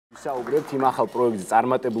ვისაუბრებთ იმ ახალ პროექტზე,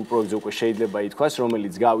 წარმატებულ პროექტზე უკვე შეიძლება ითქვას,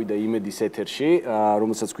 რომელიც გავიდა იმედის ეთერში,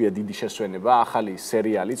 რომელსაც ქვია დიდი შესვენება, ახალი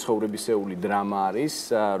სერიალი, ცხოვრებისეული დრამა არის,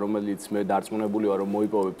 რომელიც მე დარწმუნებული ვარ, რომ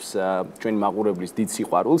მოიპოვებს ჩვენი მაყურებლის დიდ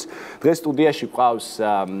სიყვარულს. დღეს სტუდიაში გვყავს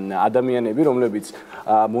ადამიანები, რომლებიც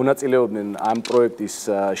მონაწილეობდნენ ამ პროექტის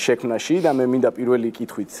შექმნაში და მე მინდა პირველი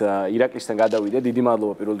კითხვით ირაკლისთან გადავიდე. დიდი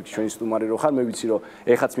მადლობა პირველ რიგში ჩვენი სტუმარი რო ხარ. მე ვიცი, რომ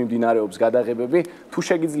ეხაც მიმდინარეობს გადაღებები. თუ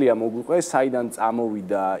შეგიძლია მოგვიყვე, საიდან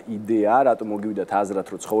წამოვიდა იდეა, რატომ მოგივიდათ აზრად,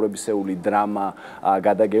 რომ ცხოვრებისეული დრამა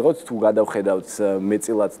გადაგეგოთ, თუ გადავხედავთ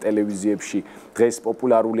მეწილად ტელევიზიებში, დღეს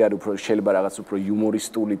პოპულარული არის უფრო შეიძლება რაღაც უფრო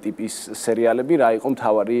იუმორისტული ტიპის სერიალები, რა იყო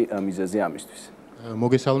მთავარი მიზეზი ამისთვის?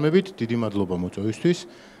 მოგესალმებით, დიდი მადლობა მოწვევისთვის.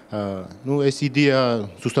 ეს იდეა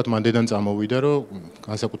ზუსტად მანდედან წამოვიდა, რომ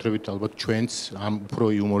განსაკუთრებით ალბათ ჩვენც ამ უფრო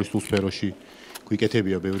იუმორისტულ სფეროში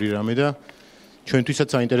გვიკეთებია ბევრი რამე და ჩვენთვისაც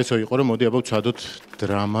საინტერესო იყო, რომ მოდი აბა ვცადოთ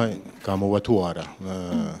დრამა გამოვა თუ არა.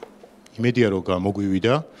 იმედია რომ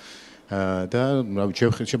გამოგვივიდა და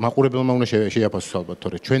მაყურებელმა უნდა შეაფასოს ალბათ,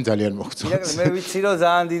 თორე ჩვენ ძალიან მოხწონს. მე ვიცი რომ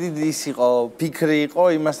ძალიან დიდი ის იყო, ფიქრი იყო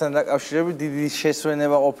იმასთან დაკავშირებით, დიდი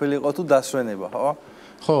შესვენება ყოფილიყო თუ დასვენება, ხო?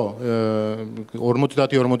 ხო,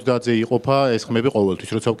 50-50-ზე იყოფა ეს ხმები ყოველთვის,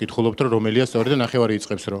 როცა ვკითხულობთ, რომ რომელია სწორი და ნახევარი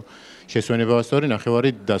იწყებს, რომ შესვენებაა სწორი, ნახევარი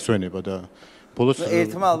დასვენება და ბოლოს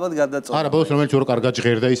ერთმა ალბათ გადაწყვეტა. არა, ბოლოს რომელიც უფრო კარგად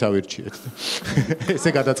ჟღერდა ის ავირჩიეთ. ესე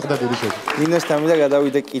გადაწყდა დიდი შეფასება. ნინოსთან მინდა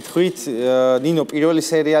გადავიდე კითხვით. ნინო, პირველი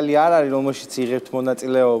სერიალი არ არის, რომელშიც იღებთ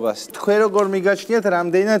მონაწილეობას. თქვენ როგორ მიგაჩნიათ,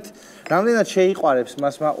 რამდენად შეიყვარებს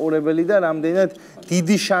მას მაყურებელი და რამდენად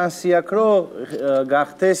დიდი შანსი აქვს, რომ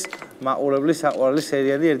გახდეს მაყურებლის საყვარელი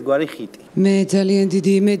სერიალი ერთგვარი ხიტი? მე ძალიან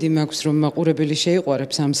დიდი იმედი მაქვს, რომ მაყურებელი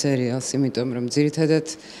შეიყვარებს ამ სერიალს, იმიტომ რომ ძირითადად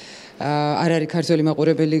არ არის ქართული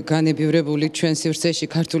მაყურებელი განებივრებული ჩვენ სივრცეში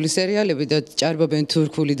ქართული სერიალები და ჭარბობენ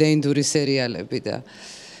თურქული და ინდური სერიალები და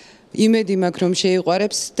იმედი მაქვს რომ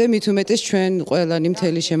შეიყვარებს და მით უმეტეს ჩვენ ყველანი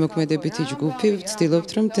მთელი შემოქმედებითი ჯგუფი ვცდილობთ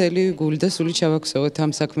რომ მთელი გული და სული ჩავაქსოვოთ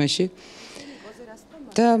ამ საქმეში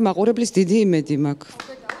და მაყურებლის დიდი იმედი მაქვს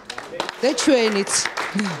და ჩვენიც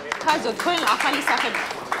ხაზო თქვენ ახალი სახე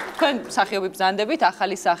თქვენ სახეობი ბრძანდებით,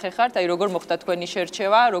 ახალი სახე ხართ, აი როგორ მოხდა თქვენი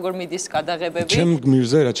შერჩევა, როგორ მიდის გადაღებები? ჩემ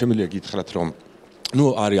გმირზე რა შემიძლია გითხრათ, რომ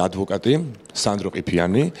არის ადვოკატი, სანდრო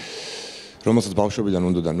ყიფიანი, რომელსაც ბავშვობიდან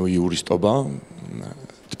უნდოდა იურისტობა,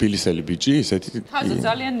 თბილისელი ბიჭი, ისეთი. ხაზო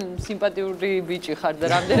ძალიან სიმპათიური ბიჭი ხარ და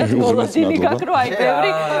რამდენად მოლოდინი გაქვს, რომ აი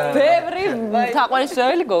ბევრი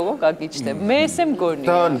თაყვანისმცემელი გოგო გაგიჩნდა. მე ესე მგონია.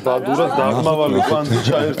 და ბადურად დაღმავალი პანძი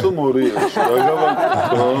ჩაერთო მორიაში.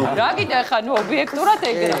 რა გიდა ხა ობიექტურად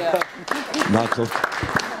ეგრეა. ნახოთ.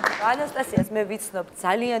 ანასტასიას მე ვიცნობ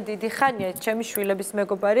ძალიან დიდი ხანია, ჩემი შვილების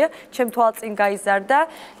მეგობარია, ჩემ თვალწინ გაიზარდა,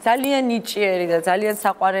 ძალიან ნიჭიერი და ძალიან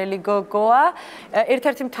საყვარელი გოგოა.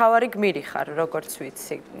 ერთ-ერთი მთავარი გმირი ხარ, როგორც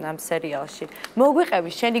ვიცი, ამ სერიალში.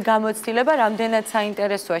 მოგვიყევი შენი გამოცდილება, რამდენად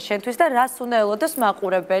საინტერესოა შენთვის და რას უნდა ელოდოს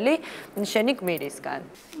მაყურებელი შენი გმირისგან?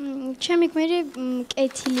 ჩემი გმირი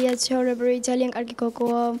კეთილია, ცხოვრებრივი, ძალიან კარგი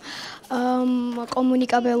გოგოა,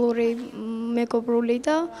 კომუნიკაბელური, მეგობრული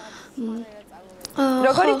და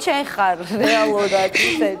როგორი ჩენ ხარ რეალურად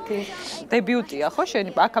ისეთი? დებიუტია ხო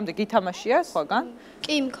შენი? აქამდე გითამაშია სხვაგან?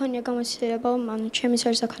 კი, მქონია გამოცდილება, ანუ ჩემი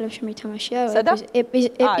სარსაქალებში მითამაშია,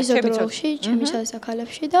 ეპიზოდებში, ჩემი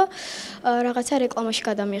სარსაქალებში და რაღაცა რეკლამაში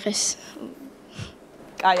გადამიღეს.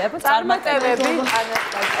 კაი, აბა წარმატებები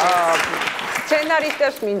ანასტასია.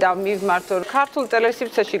 სცენარისტებს მინდა მივმართო, ქართულ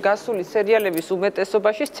ტელესივრცეში გასული სერიალების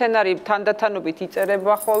უმეტესობაში სცენარი თანდათანობით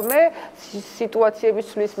იწერება ხოლმე სიტუაციების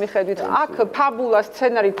ცვლის მიხედვით. აქ ფაბულა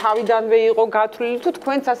სცენარი თავიდანვე იყო გათვლილი თუ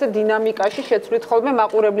თქვენც ასე დინამიკაში შეცვლით ხოლმე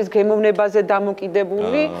მაყურებლის გემოვნებაზე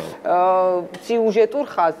დამოკიდებული სიუჟეტურ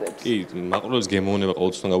ხაზებს? კი, მაყურებლის გემოვნება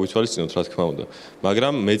ყოველთვის უნდა გავითვალისწინოთ, რა თქმა უნდა.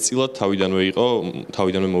 მაგრამ მეწილად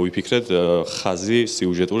თავიდანვე მოვიფიქრეთ ხაზი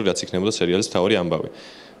სიუჟეტური, რაც იქნებოდა სერიალის მთავარი ამბავი.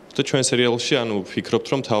 და ჩვენ სერიალში ვფიქრობთ,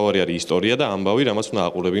 რომ მთავარი არის ისტორია და ამბავი, რამაც უნდა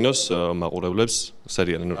აყურებინოს მაყურებლებს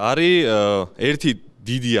სერიალი. არის ერთი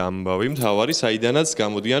დიდი ამბავი მთავარი, საიდანაც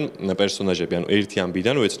გამოდიან პერსონაჟები, ერთი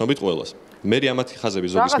ამბიდან ვეცნობით ყველას. მე ამათი ხაზები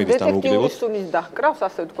ზოგის მიდის დამოუკიდებლად. სუნის დაჰკრავს,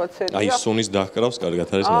 ასე ვთქვათ, სერიალი. აი, სუნის დაჰკრავს, კარგად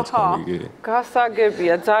არის ნათქვამი.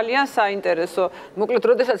 გასაგებია, ძალიან საინტერესო. მოკლედ,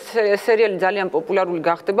 როდესაც სერიალი ძალიან პოპულარული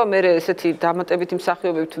გახდება, მე ესეთი დამატებითი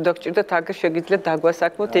მსახიობები თუ დაგჭირდათ, აგერ შეგიძლიათ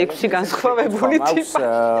დაგვასაქმოთ 6 განსხვავებული ტიპი.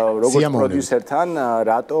 როგორც პროდიუსერთან,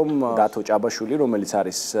 რატომ დათო ჭაბაშვილი, რომელიც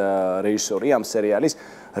არის რეჟისორი ამ სერიალის,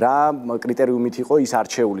 რა კრიტერიუმით იყო ის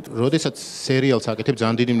არჩეული? როდესაც სერიალს აკეთებ,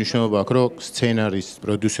 ძალიან დიდი მნიშვნელობა აქვს, რომ სცენარის,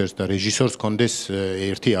 პროდიუსერს და რეჟისორს მსმენელს კონდეს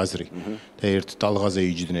ერთი აზრი და ერთ ტალღაზე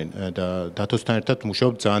იჯდნენ და დათოსთან ერთად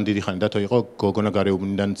მუშაობ ძალიან დიდი ხანი. დათო იყო გოგონა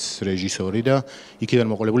გარეუბნიდანაც რეჟისორი და იქიდან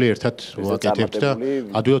მოყოლებული ერთად ვაკეთებთ და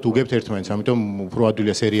ადვილად უგებთ ერთმანეთს. ამიტომ უფრო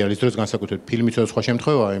ადვილია სერიალის დროს განსაკუთრებით ფილმიც სხვა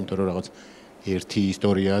შემთხვევაა, იმიტომ რომ რაღაც ერთი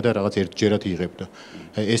ისტორიაა და რაღაც ერთჯერად იღებ და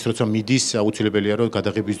ეს როცა მიდის აუცილებელია რომ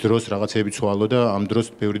გადაღების დროს რაღაცეები ცვალო და ამ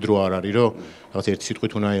დროს ბევრი დრო არ არის რომ რაღაც ერთი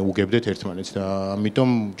სიტყვით უნდა უგებდეთ ერთმანეთს და ამიტომ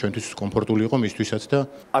ჩვენთვის კომფორტული იყო მისთვისაც და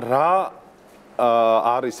რა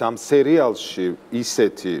არის ამ სერიალში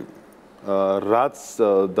ისეთი რაც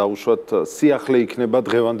დაუშვათ სიახლე იქნება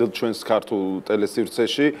დღევანდელ ჩვენს ქართულ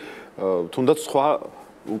ტელესივრცეში თუნდაც სხვა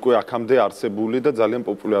უკვე აქამდე არსებული და ძალიან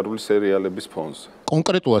პოპულარული სერიალების ფონზე.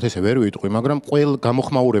 კონკრეტულად ესე ვერ ვიტყვი, მაგრამ ყველ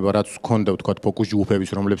გამოხმაურება რაც გქონდა ვთქვათ ფოკუს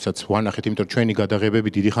ჯგუფების, რომლებსაც ვანახეთ, იმიტომ რომ ჩვენი გადაღებები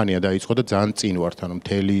დიდი ხანია დაიწყო და ძალიან წინ ვართ, ანუ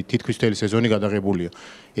თითქმის მთელი სეზონი გადაღებულია.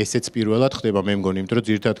 ესეც პირველად ხდება მე მგონი, იმიტომ რომ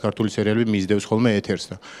ძირითადად ქართული სერიალები მისდევს ხოლმე ეთერს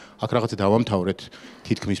და აქ რაღაცა დავამთავრეთ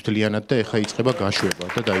თითქმის მთლიანად და ეხა იწყება გაშვება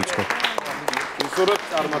და დაიწყო. ისურვებ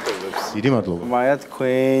წარმატებებს. დიდი მადლობა. მაია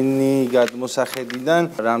თქვენი გადმოსახედიდან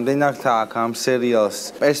რამდენად აქ ამ სერიალს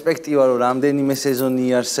პერსპექტივა რომ რამდენიმე სეზონი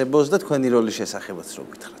იარსებოს და თქვენი როლის შესახებაც რო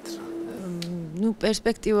გითხრათ. ну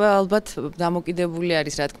პერსპექტივა ალბათ დამოკიდებული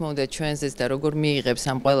არის რა თქმა უნდა ჩვენზეც და როგორ მიიღებს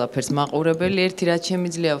ამ ყველაფერს მაყურებელი. ერთი რაც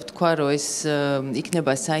შემიძლია ვთქვა რომ ეს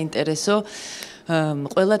იქნება საინტერესო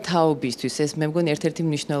ყველა თაობისთვის ეს მე მგონი ერთ-ერთი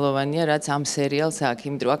მნიშვნელოვანია რაც ამ სერიალს აქვს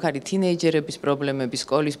იმიტომ რომ აქ არის თინეიჯერების პრობლემები,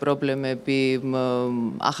 სკოლის პრობლემები,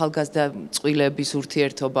 ახალგაზრდა წყვილების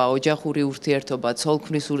ურთიერთობა, ოჯახური ურთიერთობა,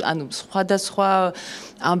 ცოლ-ქმრის ანუ სხვადასხვა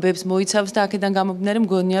ამბებს მოიცავს და აქედან გამომდინარე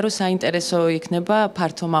მგონია რომ საინტერესო იქნება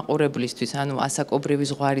ფართო მაყურებლისთვის, ანუ ასაკობრივი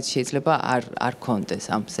ზღვარიც შეიძლება არ კონდეს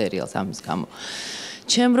ამ სერიალს ამის გამო.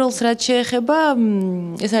 ჩემ როლს რაც შეეხება,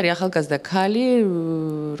 ეს არის ახალგაზრდა ქალი,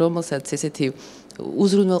 რომელსაც ესეთი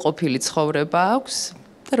უზრუნველყოფილი ცხოვრება აქვს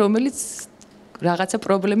და რომელიც რაღაცა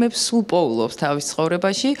პრობლემებს სულ პოულობს თავის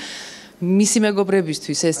ცხოვრებაში. მისი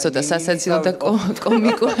მეგობრებისთვის ეს ცოტა სასაცილო და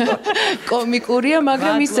კომიკურია,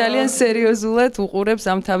 მაგრამ ის ძალიან სერიოზულად უყურებს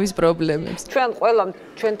ამ თავის პრობლემებს. ჩვენ ყველა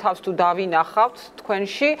ჩვენ თავს თუ დავინახავთ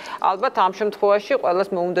თქვენში, ალბათ ამ შემთხვევაში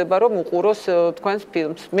ყველას მოუნდება რომ უყუროს თქვენს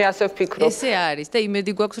ფილმს. მე ასე ვფიქრობ. ესე არის და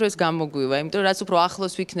იმედი გვაქვს რომ ეს გამოგვივა, იმიტომ რომ რაც უფრო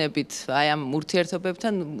ახლოს ვიქნებით აი ამ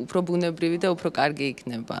ურთიერთობებთან, უფრო ბუნებრივი და უფრო კარგი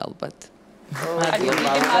იქნება ალბათ.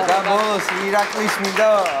 და ბოლოს ირაკლის მინდა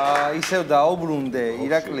ისევ დაუბრუნდე.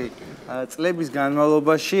 ირაკლი წლების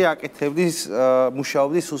განმავლობაში აკეთებდის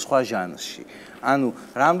მუშაობდი სხვა ჟანრში. ანუ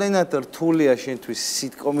რამდენად რთულია შენთვის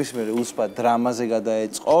სიტკომის მერე უსპა დრამაზე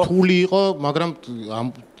გადაეწყო? რთული იყო, მაგრამ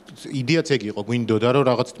იდეაც ეგ იყო, გვინდოდა რომ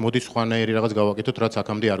რაღაც მოდის სხვანაირი რაღაც გავაკეთოთ, რაც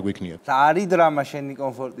აქამდე არ გვიქნია. არის დრამა შენი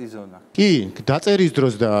კომფორტი ზონა? კი, დაწერის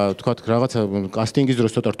დროს და თქვათ რაღაცა კასტინგის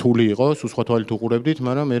დროს ცოტა რთული იყო, სხვა თვალით უყურებდით,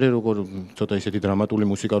 მაგრამ მე როგორ ცოტა ისეთი დრამატული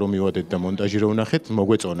მუსიკა რომ მივადეთ და მონტაჟი რომ ვნახეთ,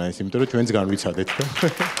 მოგვეწონა ეს, იმიტომ რომ ჩვენც განვიცადეთ და.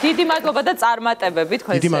 დიდი მადლობა და წარმატებები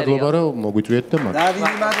თქვენ სერიალს. დიდი მადლობა რომ მოგვიწვიეთ და და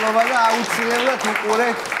დიდი მადლობა და აუცილებლად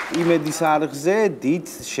უყურეთ იმედის არხზე დიდ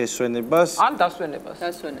შესვენებას. ან დასვენებას.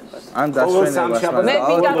 ან დასვენებას. მე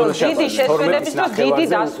მინდა რომ დიდი შესვენების დროს დიდი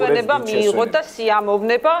დასვენება მიიღო და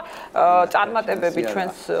სიამოვნება წარმატებები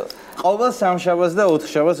ჩვენს ყოველ სამშაბათს და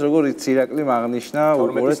ოთხშაბათს როგორ იცი ირაკლი აღნიშნა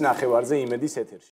 12-ის ნახევარზე იმედის ეთერში.